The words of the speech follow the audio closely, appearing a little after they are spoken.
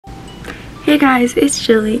guys, it's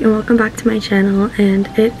Jilly and welcome back to my channel, and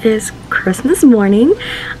it is Christmas morning.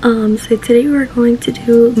 So today we're going to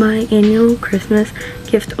do my annual Christmas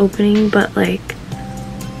gift opening, but like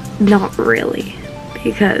not really,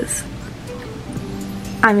 because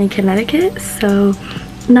I'm in Connecticut, so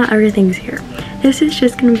not everything's here. This is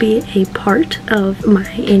just going to be a part of my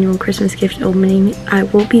annual Christmas gift opening. I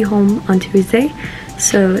will be home on Tuesday,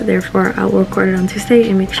 so therefore I will record it on Tuesday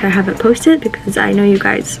and make sure I have it posted because I know you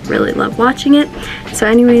guys really love watching it. So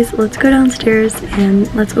anyways, let's go downstairs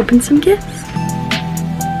and let's open some gifts.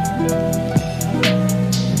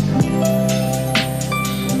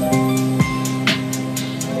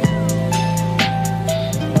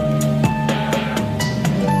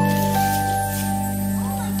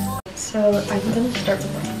 So I'm gonna start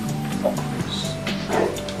with the box.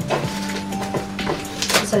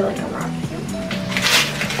 So I like unwrapping it.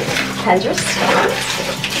 Kendra starts.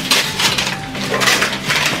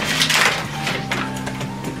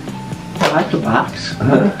 I like the box.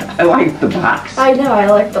 I like the box. I know, I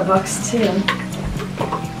like the box too.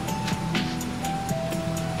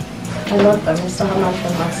 I love them. I still have not the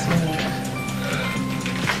last one.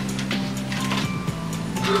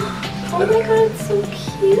 Oh my god, it's so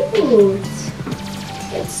cute.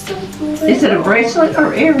 It's so little. Is it a bracelet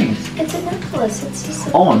or earrings? It's a necklace. It's just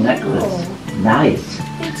so Oh, a necklace. Nice.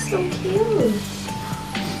 It's so cute.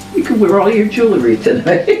 You can wear all your jewelry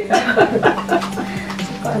today.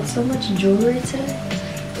 I've got so much jewelry today.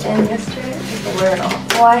 And yesterday, I can wear it all.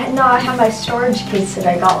 Well, I have my storage case that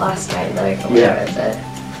I got last night that I can wear with it.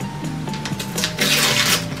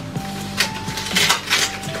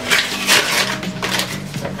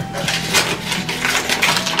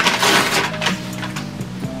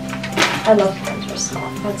 I love Kendra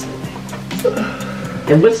Scott. That's her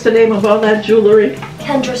name. And what's the name of all that jewelry?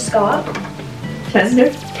 Kendra Scott.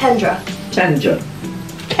 Kendra? Kendra. Kendra.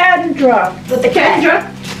 Kendra. With the Kendra.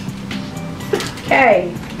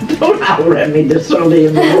 K. Don't holler at me this early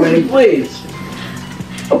in the morning, please.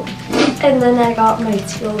 And then I got my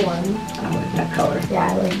teal one. I like that color.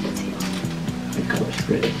 Yeah, I like the teal. The color's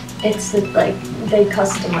pretty. It's like, they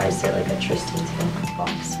customized it like a Tristan teal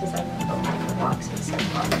box because I love the lacquer boxes so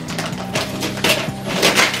far.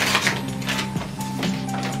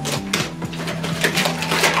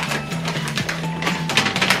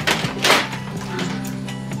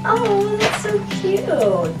 Oh, that's so cute.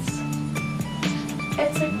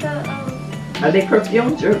 It's like the, Are they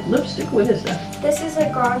perfumes or lipstick? What is that? this is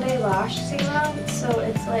a grande lash serum, so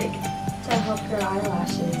it's like to help your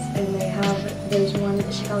eyelashes. And they have, there's one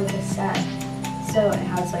that she got like a set. So it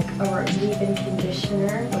has like a leave-in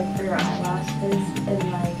conditioner, like for your eyelashes,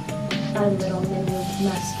 and like a little mini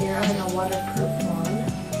mascara and a waterproof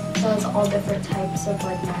one. So it's all different types of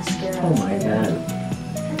like mascara. Oh my god.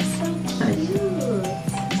 That's so cute.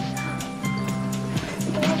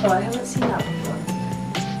 Oh, I haven't seen that before.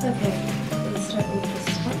 Okay, let's start with this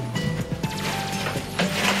one.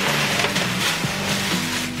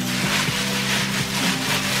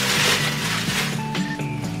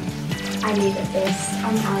 I needed this.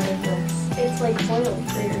 I'm out of this. It's like oil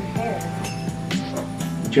for your hair.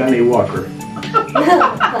 Johnny Walker.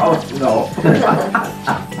 Oh no.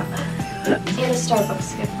 And a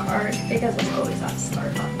Starbucks gift card because I'm always at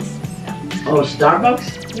Starbucks. Oh,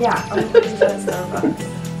 Starbucks? Yeah, I'm always at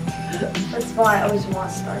Starbucks. That's why I always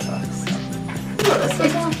want Starbucks. Oh, this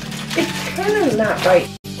is on. It's kind of not right.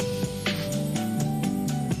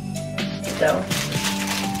 So,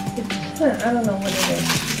 it's kind of, I don't know what it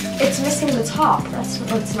is. It's missing the top. That's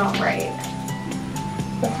what's not right.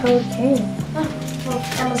 That's how it came. Oh, well,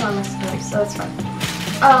 Amazon messed it up, so it's fine.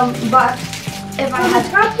 But if I Oh, had the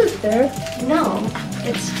top is there. no,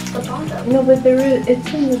 it's the bottom. No, but there is.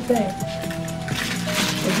 It's in the thing.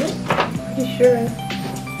 Is it? Pretty sure.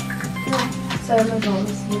 Yeah. So Amazon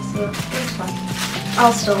messed it up. It's fine.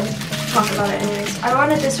 I'll still talk about it anyways. I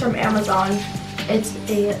wanted this from Amazon. It's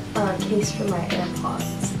a case for my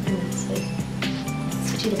AirPods, and it's like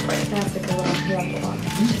it's cute to put. It has like a little handle on it,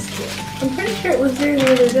 which is cute. I'm pretty sure it was there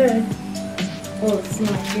the other day. Well, it's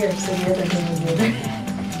not here, so the other thing is there.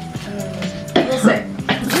 We'll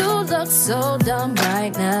see. You look so dumb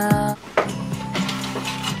right now.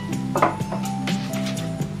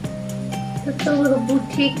 It's a little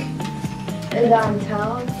boutique.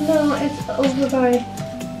 Downtown? No, it's over by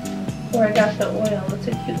where I got the oil. It's a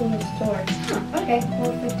cute little store. Oh, okay.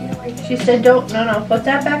 Well, if I do like She said, no, put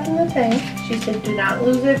that back in the thing. She said, do not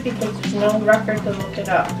lose it because there's no record to look it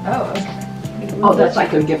up. oh, okay. Oh, that's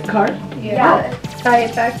like a gift card? Yeah. Tie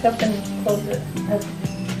it back up and close it.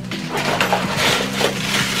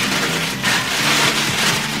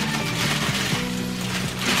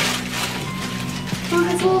 Oh,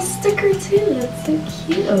 has a little sticker too. That's so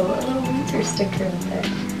cute. A little winter sticker in there.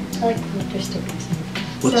 I like winter stickers.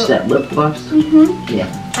 What's that, lip gloss? Mm-hmm.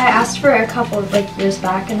 Yeah. I asked for it a couple of like years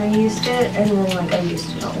back and I used it, and then like I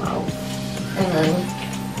used it a lot. And then,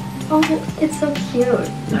 oh, it's so cute.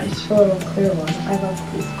 Nice. It's a little clear one. I love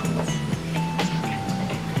these clothes.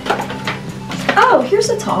 Oh, here's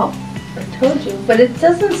a top. I told you, but it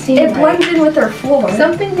doesn't seem It right. blends in with their floor.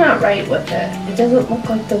 Something's not right with it. It doesn't look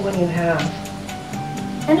like the one you have.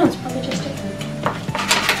 I know, it's probably just different.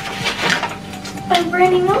 A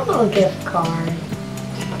Brandy Melville gift card.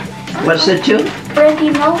 What's it to? Brandy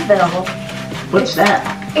Melville. What's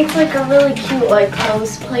that? It's like a really cute like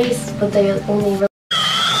clothes place, but they only really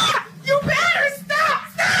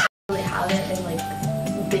really have it in like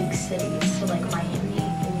big cities, so like Miami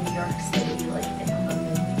and New York City, like in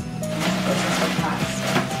London, places like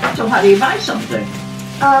that. So how do you buy something?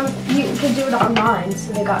 You could do it online,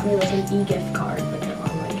 so they got me like an e-gift card, like an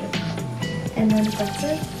online gift card. And then that's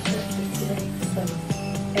it. That's it today. So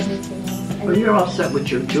everything else. Well, you're all set with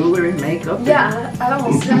your jewelry, makeup. Yeah, I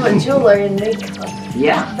almost did with jewelry and makeup.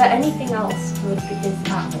 Yeah. But anything else would be is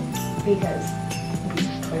at home because we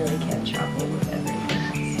clearly can't travel with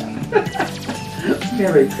everything. So.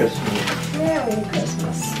 Merry Christmas. Merry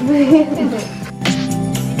Christmas.